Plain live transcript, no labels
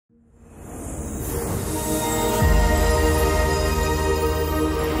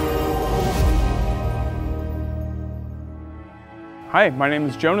Hi, my name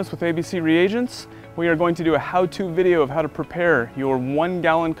is Jonas with ABC Reagents. We are going to do a how-to video of how to prepare your 1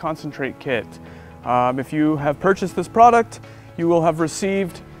 gallon concentrate kit. If you have purchased this product, you will have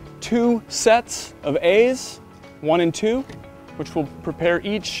received 2 sets of A's, 1 and 2, which will prepare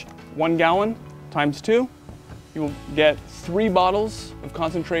each 1 gallon times 2. You will get 3 bottles of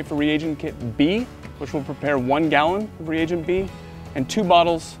concentrate for reagent kit B, which will prepare 1 gallon of reagent B, and 2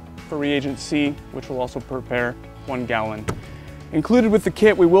 bottles for reagent C, which will also prepare 1 gallon. Included with the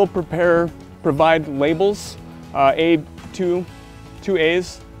kit, we will provide labels, two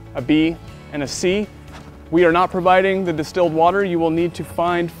A's, a B, and a C. We are not providing the distilled water. You will need to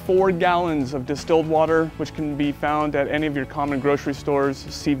find 4 gallons of distilled water, which can be found at any of your common grocery stores,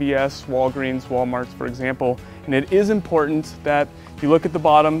 CVS, Walgreens, Walmarts, for example. And it is important that you look at the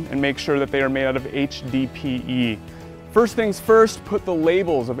bottom and make sure that they are made out of HDPE. First things first, put the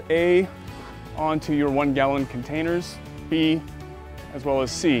labels of A onto your 1 gallon containers, B, as well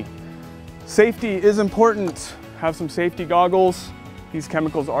as C. Safety is important. Have some safety goggles. These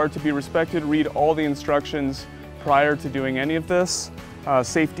chemicals are to be respected. Read all the instructions prior to doing any of this.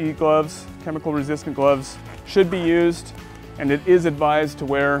 Safety gloves, chemical resistant gloves should be used, and it is advised to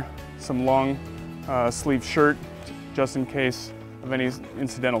wear some long sleeve shirt just in case of any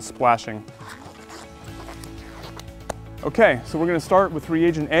incidental splashing. Okay, so we're going to start with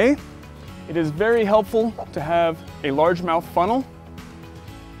reagent A. It is very helpful to have a largemouth funnel,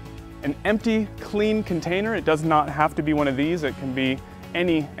 an empty, clean container. It does not have to be one of these. It can be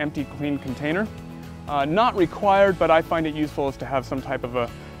any empty, clean container. Not required, but I find it useful is to have some type of a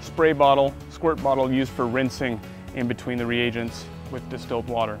spray bottle, squirt bottle used for rinsing in between the reagents with distilled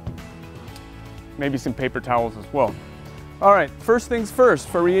water. Maybe some paper towels as well. All right, first things first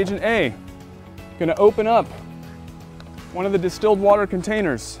for reagent A. I'm gonna open up one of the distilled water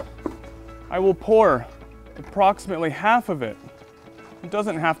containers. I will pour approximately half of it. It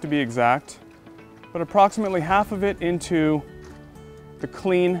doesn't have to be exact, but approximately half of it into the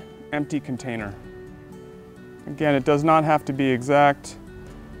clean, empty container. Again, it does not have to be exact,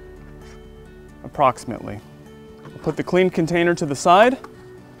 approximately. I'll put the clean container to the side.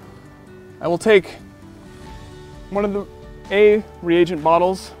 I will take one of the A reagent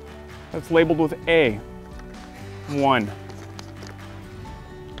bottles that's labeled with A1.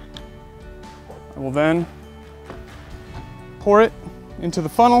 I will then pour it into the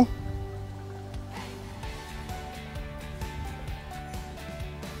funnel.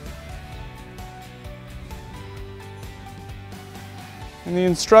 And the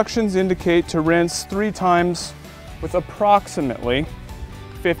instructions indicate to rinse 3 times with approximately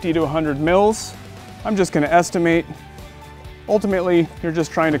 50 to 100 mils. I'm just going to estimate. Ultimately, you're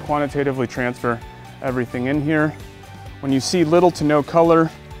just trying to quantitatively transfer everything in here. When you see little to no color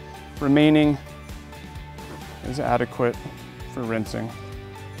remaining, is adequate for rinsing.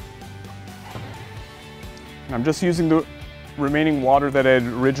 And I'm just using the remaining water that I had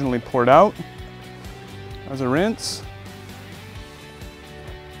originally poured out as a rinse.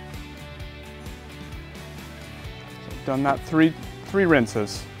 So I've done that three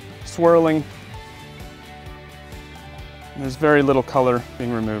rinses, swirling, and there's very little color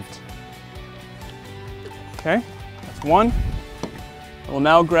being removed. Okay, that's 1. I will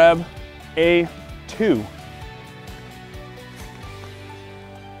now grab A2.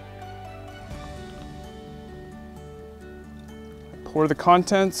 Pour the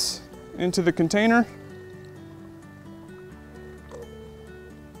contents into the container.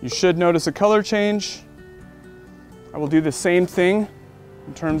 You should notice a color change. I will do the same thing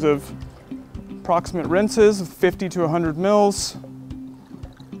in terms of approximate rinses of 50 to 100 mils.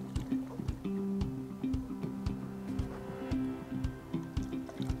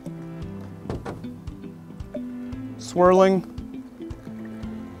 Swirling.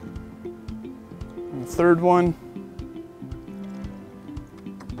 And the third one.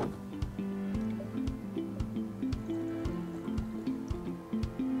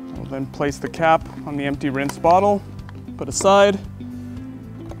 Then place the cap on the empty rinse bottle, put aside.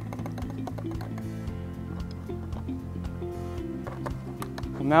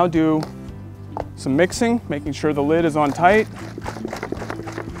 We'll now do some mixing, making sure the lid is on tight.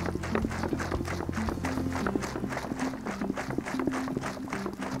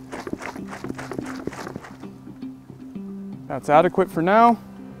 That's adequate for now.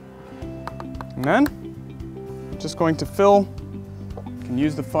 And then I'm just going to fill.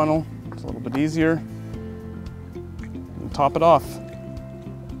 Use the funnel, it's a little bit easier, and top it off.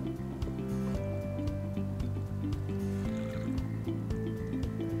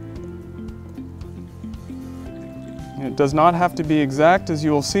 And it does not have to be exact, as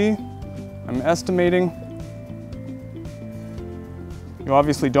you will see. I'm estimating. You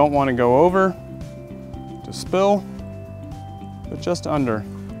obviously don't want to go over to spill, but just under.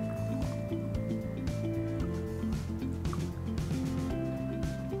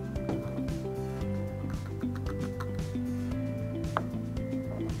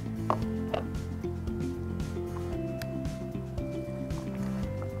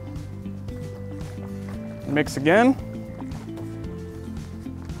 Mix again.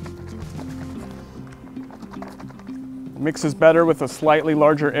 Mixes better with a slightly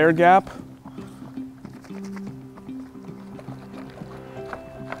larger air gap.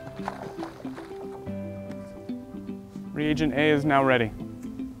 Reagent A is now ready.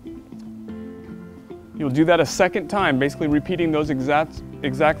 You'll do that a second time, basically repeating those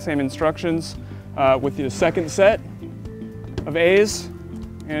exact same instructions with your second set of A's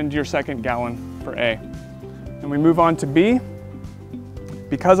and your second gallon for A. And we move on to B.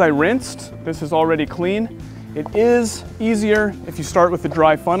 Because I rinsed, this is already clean. It is easier if you start with the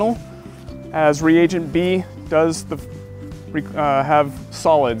dry funnel, as reagent B does have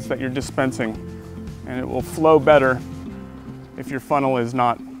solids that you're dispensing, and it will flow better if your funnel is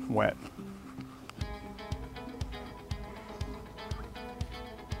not wet.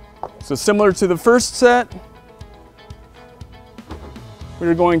 So similar to the first set,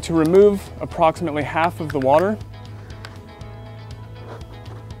 we're going to remove approximately half of the water.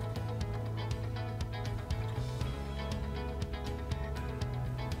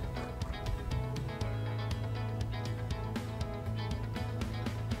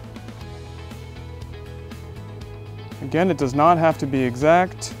 Again, it does not have to be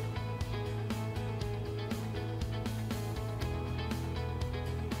exact.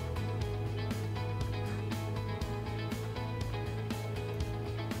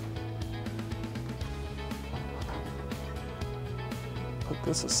 Put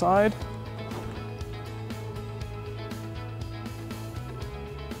this aside.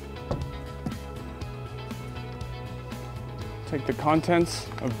 Take the contents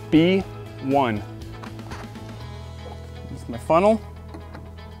of B1. This is my funnel.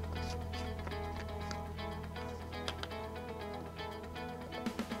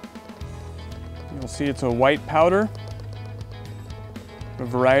 You'll see it's a white powder. A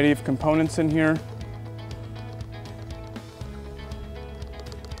variety of components in here.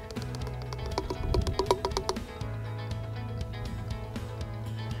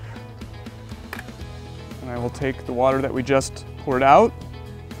 And I will take the water that we just poured out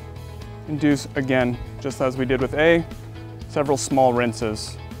and do again, just as we did with A, several small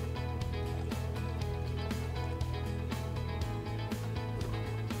rinses.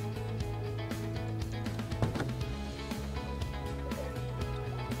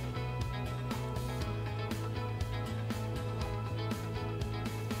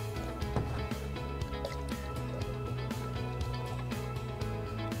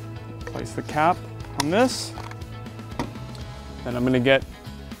 Place the cap on this. Then I'm going to get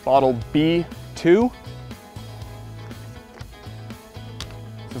bottle B2.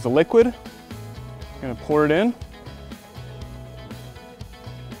 This is a liquid. I'm going to pour it in.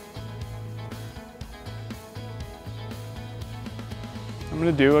 I'm going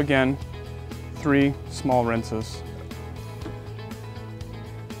to do, again, 3 small rinses.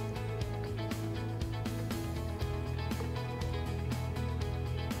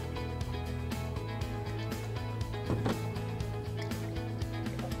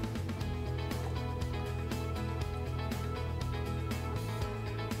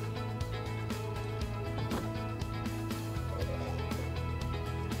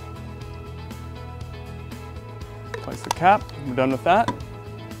 Place the cap, we're done with that.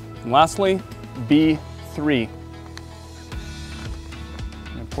 And lastly, B3.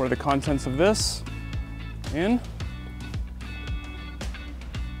 I'm going to pour the contents of this in.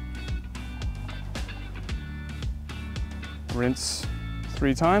 Rinse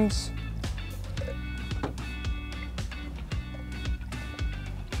 3 times.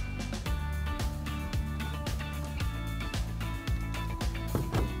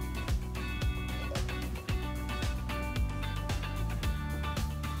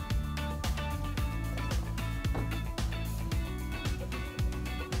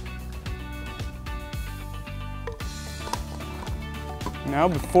 Now,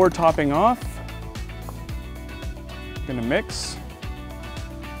 before topping off, I'm going to mix.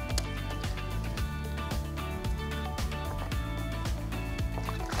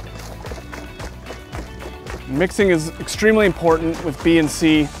 Mixing is extremely important with B and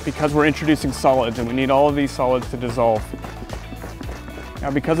C because we're introducing solids and we need all of these solids to dissolve. Now,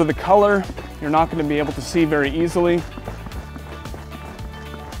 because of the color, you're not going to be able to see very easily.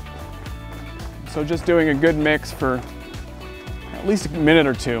 So just doing a good mix for at least a minute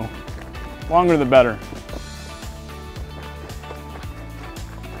or two. Longer the better.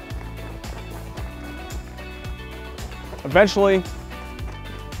 Eventually,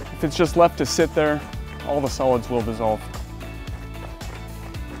 if it's just left to sit there, all the solids will dissolve.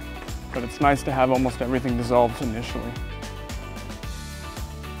 But it's nice to have almost everything dissolved initially.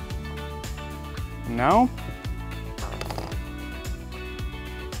 And now,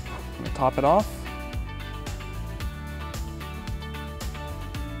 I'm going to top it off.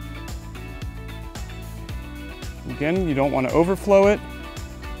 Again, you don't want to overflow it.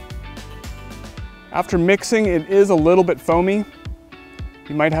 After mixing, it is a little bit foamy.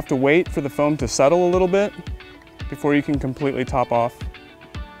 You might have to wait for the foam to settle a little bit before you can completely top off.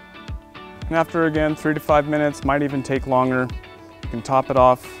 And after, again, 3 to 5 minutes, might even take longer, you can top it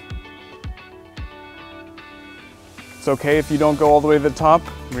off. It's okay if you don't go all the way to the top.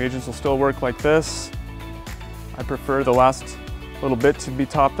 Reagents will still work like this. I prefer the last little bit to be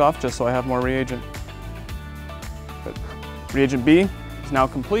topped off just so I have more reagent. But Reagent B is now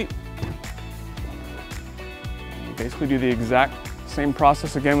complete. You basically do the exact same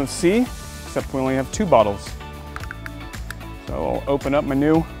process again with C, except we only have 2 bottles. So I'll open up my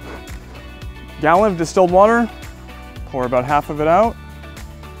new gallon of distilled water, pour about half of it out.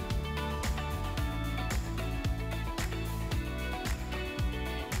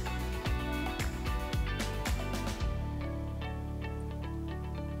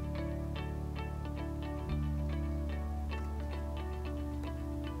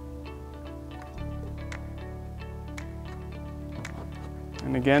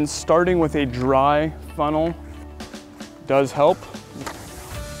 And again, starting with a dry funnel does help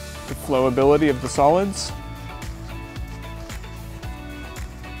the flowability of the solids.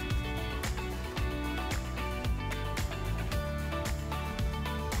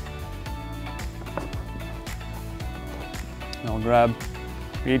 And I'll grab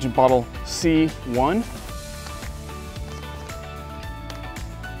reagent bottle C1.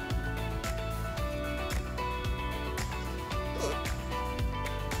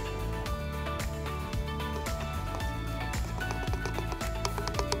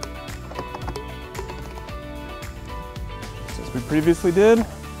 As we previously did, a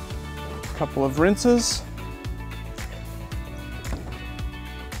couple of rinses.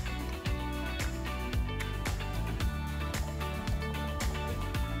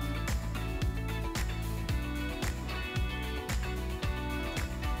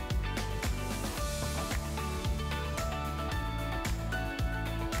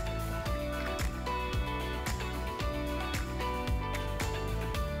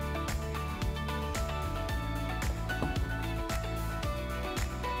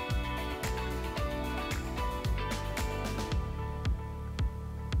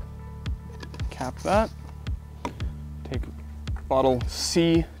 Cap that. Take bottle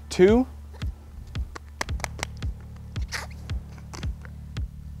C2.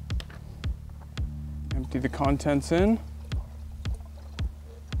 Empty the contents in.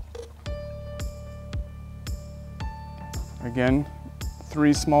 Again,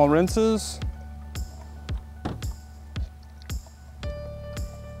 3 small rinses.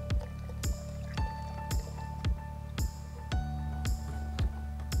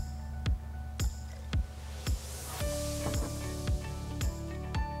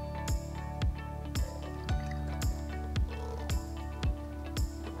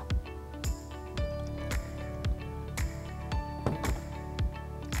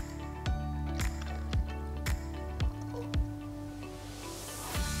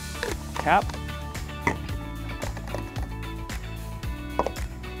 Cap.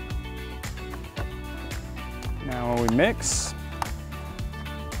 Now we mix.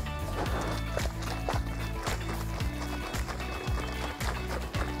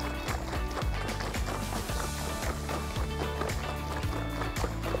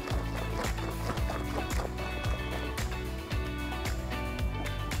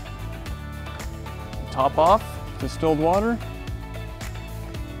 Top off distilled water.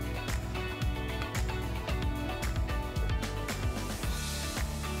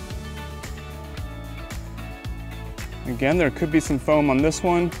 Again, there could be some foam on this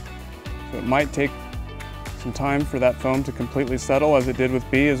one, so it might take some time for that foam to completely settle, as it did with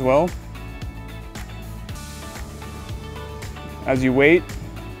B as well. As you wait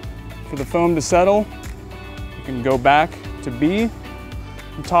for the foam to settle, you can go back to B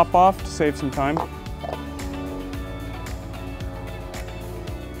and top off to save some time.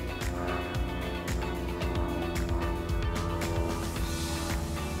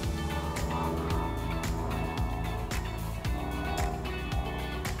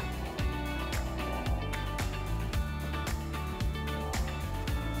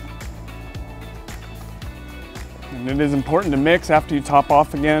 And it is important to mix after you top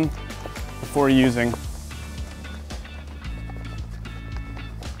off again before using.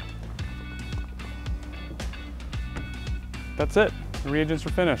 That's it. The reagents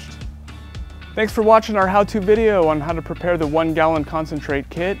are finished. Thanks for watching our how-to video on how to prepare the 1 gallon concentrate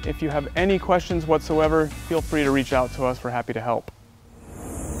kit. If you have any questions whatsoever, feel free to reach out to us. We're happy to help.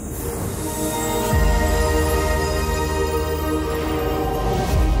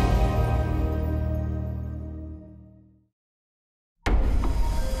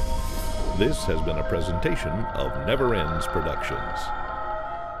 This has been a presentation of Never Ends Productions.